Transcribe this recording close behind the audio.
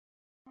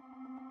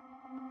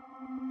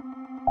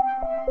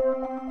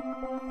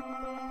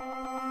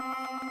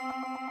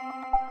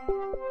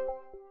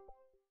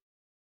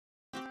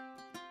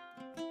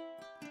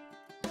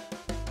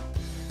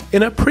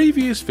In a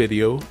previous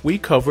video, we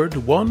covered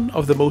one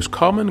of the most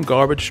common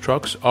garbage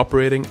trucks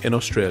operating in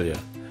Australia,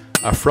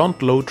 a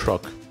front load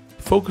truck,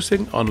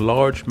 focusing on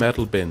large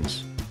metal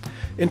bins.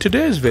 In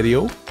today's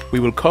video, we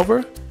will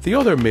cover the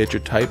other major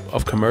type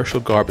of commercial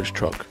garbage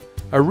truck,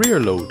 a rear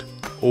load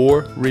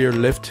or rear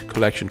lift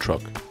collection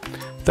truck.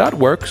 That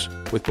works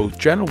with both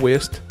general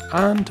waste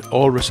and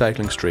all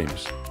recycling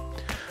streams.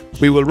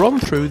 We will run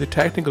through the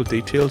technical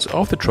details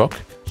of the truck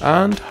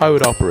and how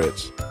it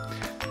operates.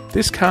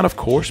 This can of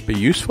course be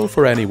useful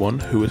for anyone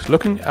who is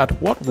looking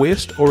at what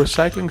waste or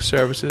recycling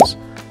services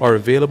are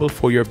available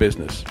for your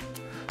business.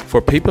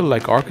 For people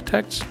like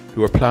architects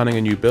who are planning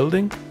a new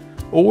building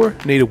or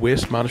need a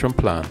waste management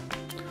plan.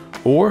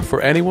 Or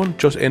for anyone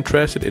just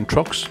interested in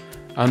trucks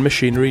and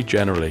machinery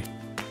generally.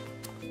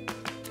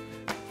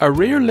 A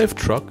rear lift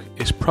truck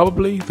is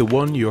probably the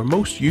one you are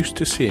most used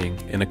to seeing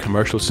in a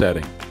commercial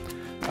setting,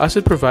 as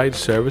it provides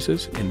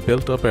services in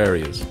built-up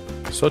areas,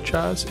 such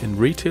as in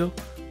retail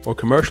or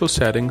commercial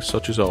settings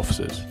such as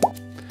offices.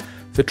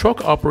 The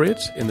truck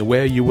operates in the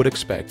way you would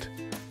expect,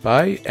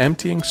 by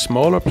emptying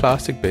smaller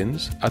plastic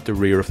bins at the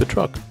rear of the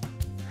truck.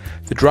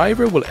 The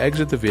driver will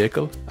exit the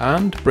vehicle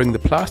and bring the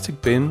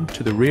plastic bin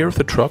to the rear of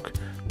the truck,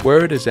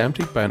 where it is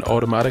emptied by an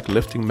automatic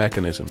lifting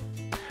mechanism.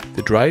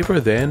 The driver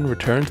then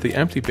returns the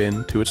empty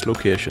bin to its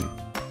location.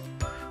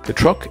 The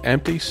truck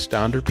empties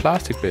standard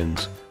plastic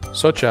bins,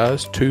 such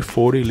as two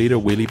 40-litre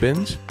wheelie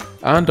bins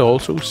and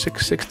also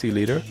 660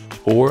 litre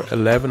or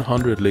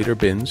 1100 litre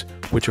bins,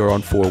 which are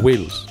on four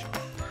wheels.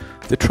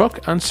 The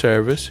truck and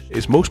service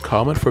is most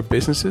common for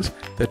businesses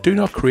that do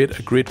not create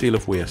a great deal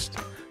of waste,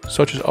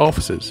 such as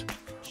offices,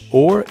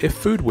 or if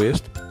food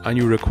waste and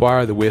you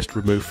require the waste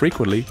removed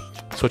frequently,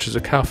 such as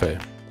a cafe.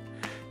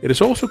 It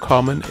is also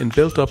common in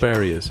built-up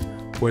areas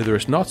where there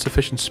is not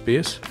sufficient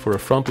space for a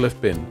front lift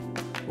bin,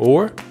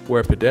 or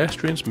where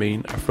pedestrians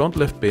mean a front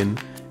lift bin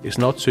is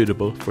not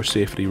suitable for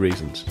safety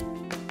reasons.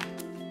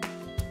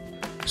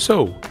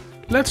 So,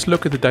 let's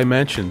look at the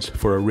dimensions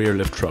for a rear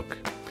lift truck.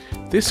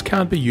 This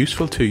can be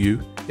useful to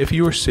you if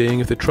you are seeing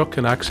if the truck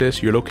can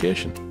access your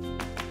location.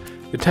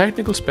 The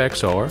technical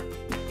specs are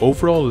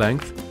overall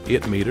length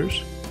 8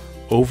 meters,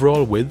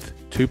 overall width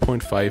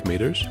 2.5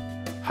 meters,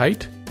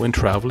 height when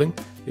traveling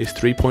is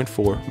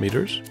 3.4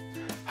 meters,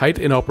 height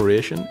in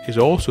operation is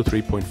also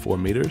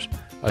 3.4 meters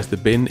as the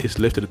bin is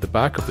lifted at the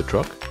back of the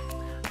truck.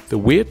 The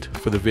weight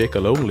for the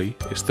vehicle only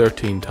is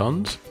 13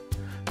 tons.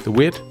 The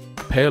weight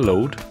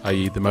payload,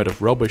 i.e. the amount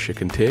of rubbish it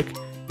can take,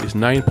 is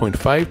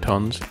 9.5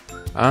 tons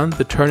and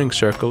the turning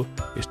circle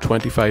is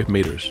 25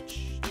 meters.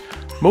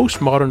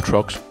 Most modern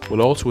trucks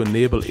will also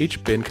enable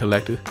each bin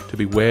collected to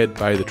be weighed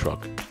by the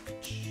truck.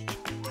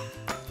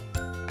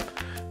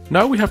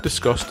 Now we have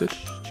discussed it,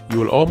 you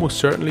will almost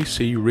certainly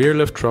see rear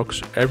lift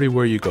trucks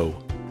everywhere you go.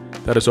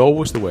 That is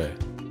always the way.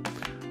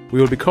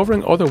 We will be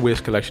covering other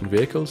waste collection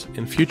vehicles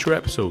in future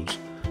episodes,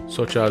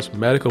 such as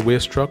medical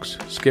waste trucks,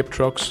 skip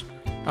trucks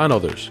and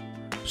others.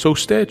 So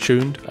stay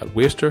tuned at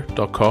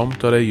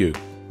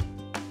waster.com.au.